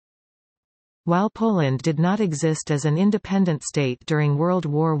While Poland did not exist as an independent state during World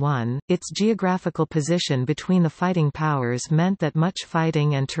War I, its geographical position between the fighting powers meant that much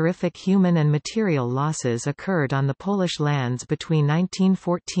fighting and terrific human and material losses occurred on the Polish lands between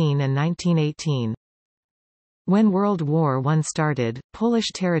 1914 and 1918. When World War I started, Polish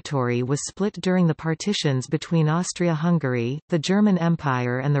territory was split during the partitions between Austria-Hungary, the German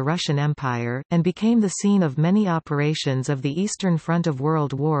Empire and the Russian Empire, and became the scene of many operations of the Eastern Front of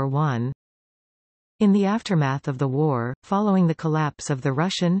World War I. In the aftermath of the war, following the collapse of the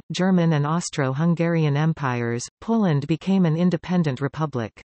Russian, German and Austro-Hungarian empires, Poland became an independent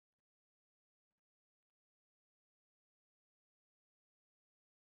republic.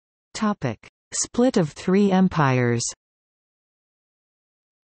 Split of three empires.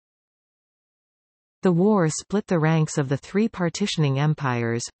 The war split the ranks of the three partitioning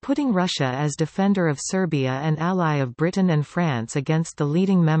empires, putting Russia as defender of Serbia and ally of Britain and France against the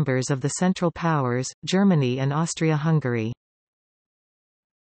leading members of the Central Powers, Germany and Austria-Hungary.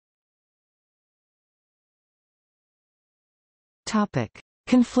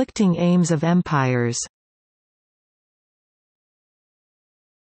 Conflicting aims of empires.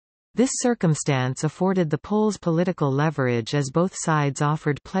 This circumstance afforded the Poles political leverage as both sides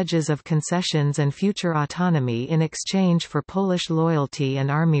offered pledges of concessions and future autonomy in exchange for Polish loyalty and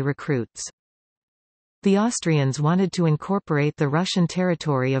army recruits. The Austrians wanted to incorporate the Russian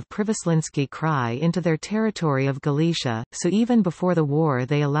territory of Przemysliński Kraj into their territory of Galicia, so even before the war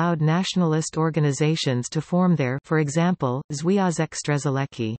they allowed nationalist organizations to form there, for example, Związek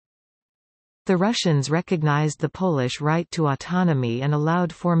Strzelecki. The Russians recognized the Polish right to autonomy and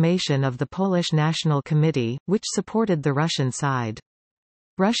allowed formation of the Polish National Committee, which supported the Russian side.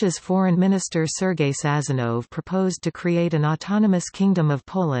 Russia's Foreign Minister Sergei Sazonov proposed to create an autonomous Kingdom of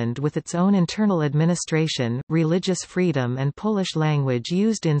Poland with its own internal administration, religious freedom and Polish language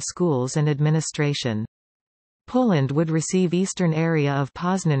used in schools and administration. Poland would receive eastern area of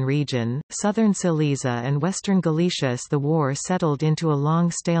Poznan region, southern Silesia and western Galicia. As the war settled into a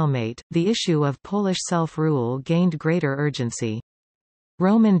long stalemate, the issue of Polish self-rule gained greater urgency.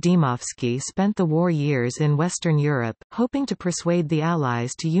 Roman Dmowski spent the war years in Western Europe, hoping to persuade the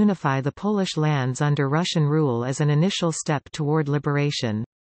Allies to unify the Polish lands under Russian rule as an initial step toward liberation.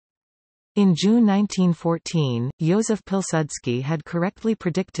 In June 1914, Józef Pilsudski had correctly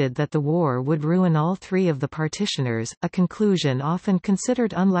predicted that the war would ruin all three of the partitioners, a conclusion often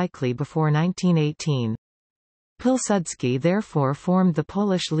considered unlikely before 1918. Pilsudski therefore formed the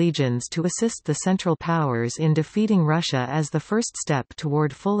Polish legions to assist the Central Powers in defeating Russia as the first step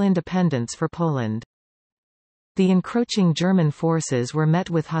toward full independence for Poland. The encroaching German forces were met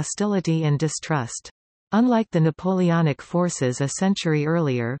with hostility and distrust. Unlike the Napoleonic forces a century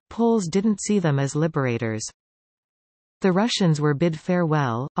earlier, Poles didn't see them as liberators. The Russians were bid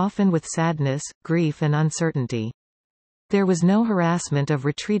farewell, often with sadness, grief and uncertainty. There was no harassment of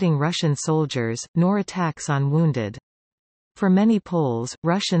retreating Russian soldiers, nor attacks on wounded. For many Poles,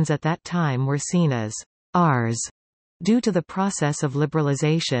 Russians at that time were seen as ours, due to the process of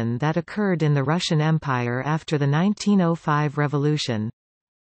liberalization that occurred in the Russian Empire after the 1905 revolution.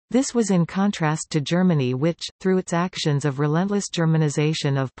 This was in contrast to Germany which, through its actions of relentless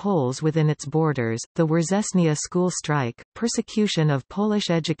Germanization of Poles within its borders, the Wierzchnia school strike, persecution of Polish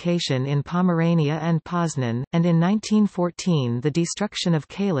education in Pomerania and Poznan, and in 1914 the destruction of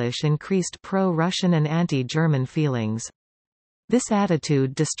Kalisz increased pro-Russian and anti-German feelings. This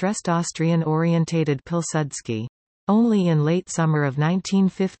attitude distressed Austrian-orientated Pilsudski. Only in late summer of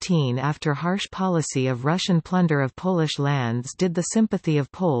 1915, after harsh policy of Russian plunder of Polish lands, did the sympathy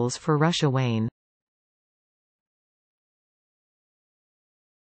of Poles for Russia wane.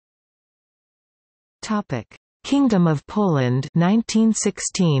 Topic: Kingdom of Poland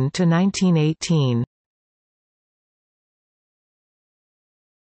 1916 to 1918.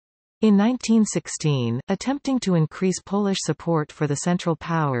 In 1916, attempting to increase Polish support for the Central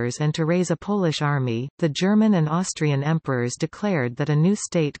Powers and to raise a Polish army, the German and Austrian emperors declared that a new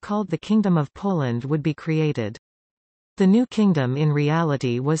state called the Kingdom of Poland would be created. The new kingdom in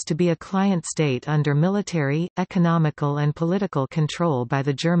reality was to be a client state under military, economical and political control by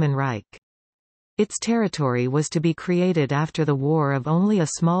the German Reich. Its territory was to be created after the war of only a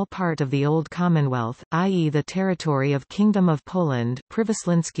small part of the Old Commonwealth, i.e. the territory of Kingdom of Poland,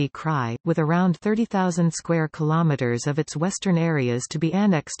 Przemysliński Kraj, with around 30,000 square kilometers of its western areas to be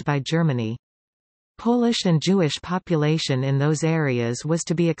annexed by Germany. Polish and Jewish population in those areas was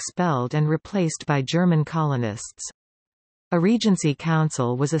to be expelled and replaced by German colonists. A Regency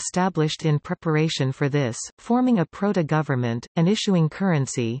Council was established in preparation for this, forming a proto-government, and issuing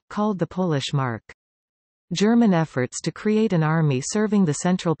currency, called the Polish mark. German efforts to create an army serving the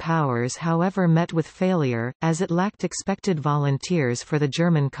Central Powers however met with failure, as it lacked expected volunteers for the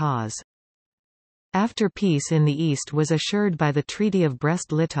German cause. After peace in the East was assured by the Treaty of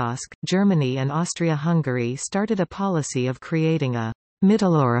Brest-Litovsk, Germany and Austria-Hungary started a policy of creating a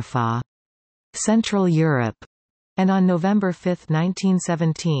Mitteleuropa, Central Europe, and on November 5,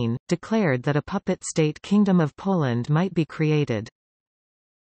 1917, declared that a puppet state Kingdom of Poland might be created.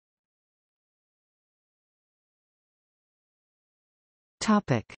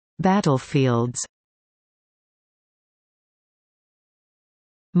 Battlefields.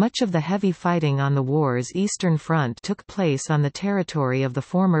 Much of the heavy fighting on the war's Eastern Front took place on the territory of the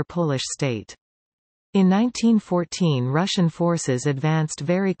former Polish state. In 1914 Russian forces advanced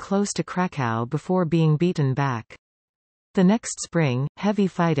very close to Kraków before being beaten back. The next spring, heavy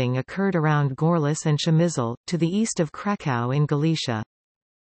fighting occurred around Gorlice and Przemysl, to the east of Kraków in Galicia.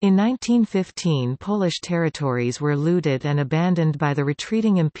 In 1915 Polish territories were looted and abandoned by the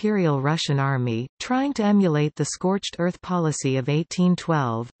retreating Imperial Russian Army. Trying to emulate the scorched earth policy of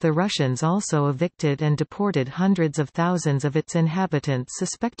 1812, the Russians also evicted and deported hundreds of thousands of its inhabitants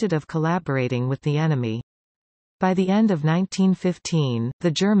suspected of collaborating with the enemy. By the end of 1915, the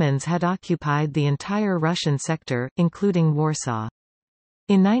Germans had occupied the entire Russian sector, including Warsaw.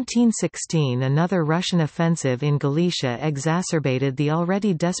 In 1916 another Russian offensive in Galicia exacerbated the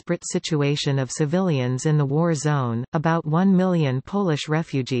already desperate situation of civilians in the war zone. About 1 million Polish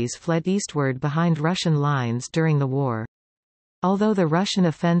refugees fled eastward behind Russian lines during the war. Although the Russian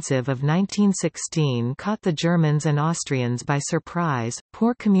offensive of 1916 caught the Germans and Austrians by surprise,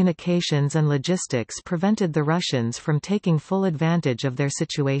 poor communications and logistics prevented the Russians from taking full advantage of their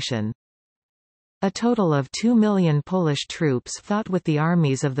situation. A total of 2 million Polish troops fought with the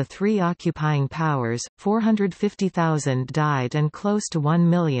armies of the three occupying powers, 450,000 died and close to 1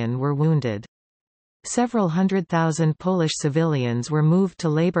 million were wounded. Several 100,000 Polish civilians were moved to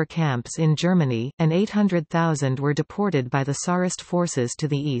labor camps in Germany, and 800,000 were deported by the Tsarist forces to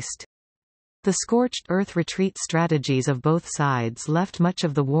the east. The scorched earth retreat strategies of both sides left much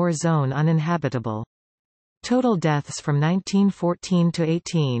of the war zone uninhabitable. Total deaths from 1914 to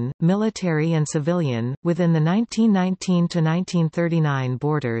 18, military and civilian, within the 1919 to 1939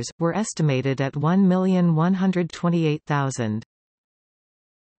 borders, were estimated at 1,128,000.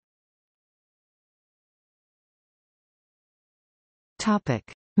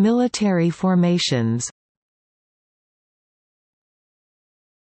 Topic: Military formations.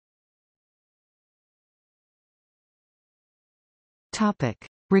 Topic: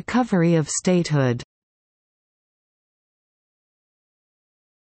 Recovery of statehood.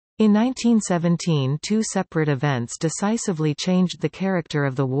 In 1917 two separate events decisively changed the character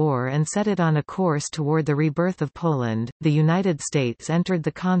of the war and set it on a course toward the rebirth of Poland. The United States entered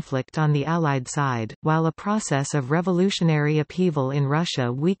the conflict on the Allied side, while a process of revolutionary upheaval in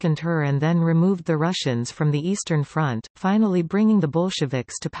Russia weakened her and then removed the Russians from the Eastern Front, finally bringing the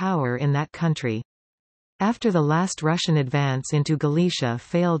Bolsheviks to power in that country. After the last Russian advance into Galicia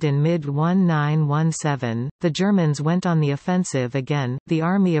failed in mid-1917, the Germans went on the offensive again, the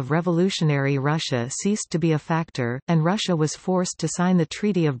Army of Revolutionary Russia ceased to be a factor, and Russia was forced to sign the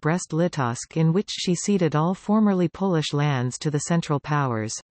Treaty of Brest-Litovsk in which she ceded all formerly Polish lands to the Central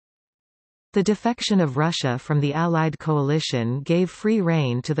Powers. The defection of Russia from the Allied coalition gave free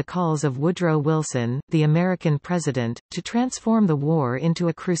rein to the calls of Woodrow Wilson, the American president, to transform the war into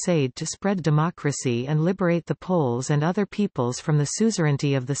a crusade to spread democracy and liberate the Poles and other peoples from the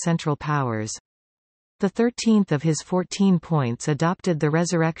suzerainty of the Central Powers. The 13th of his 14 points adopted the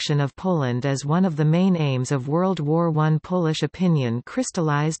resurrection of Poland as one of the main aims of World War I. Polish opinion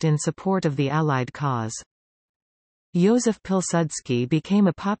crystallized in support of the Allied cause. Józef Pilsudski became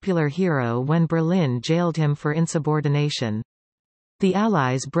a popular hero when Berlin jailed him for insubordination. The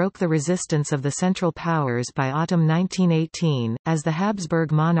Allies broke the resistance of the Central Powers by autumn 1918, as the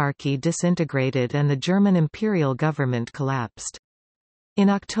Habsburg monarchy disintegrated and the German imperial government collapsed. In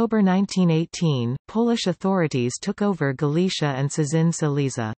October 1918, Polish authorities took over Galicia and Cieszyn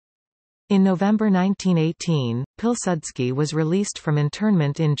Silesia. In November 1918, Pilsudski was released from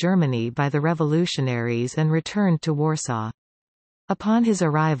internment in Germany by the revolutionaries and returned to Warsaw. Upon his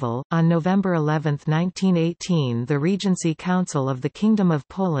arrival, on November 11, 1918, the Regency Council of the Kingdom of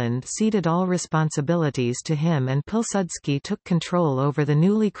Poland ceded all responsibilities to him and Pilsudski took control over the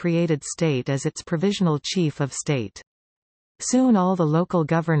newly created state as its provisional chief of state. Soon all the local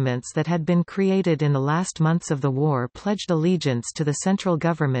governments that had been created in the last months of the war pledged allegiance to the central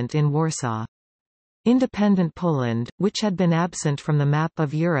government in Warsaw. Independent Poland, which had been absent from the map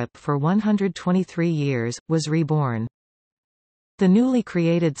of Europe for 123 years, was reborn. The newly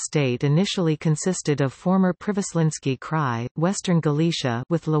created state initially consisted of former Privoslinsky Krai, western Galicia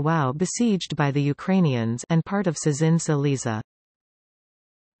with Lwów besieged by the Ukrainians and part of Cieszyn Silesia.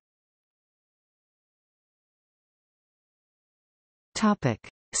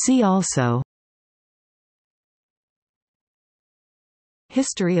 See also: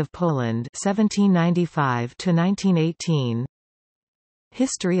 History of Poland 1795 to 1918,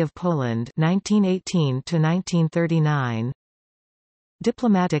 History of Poland 1918 to 1939,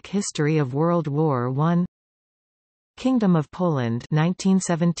 Diplomatic history of World War I, Kingdom of Poland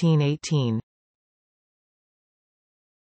 1917–18.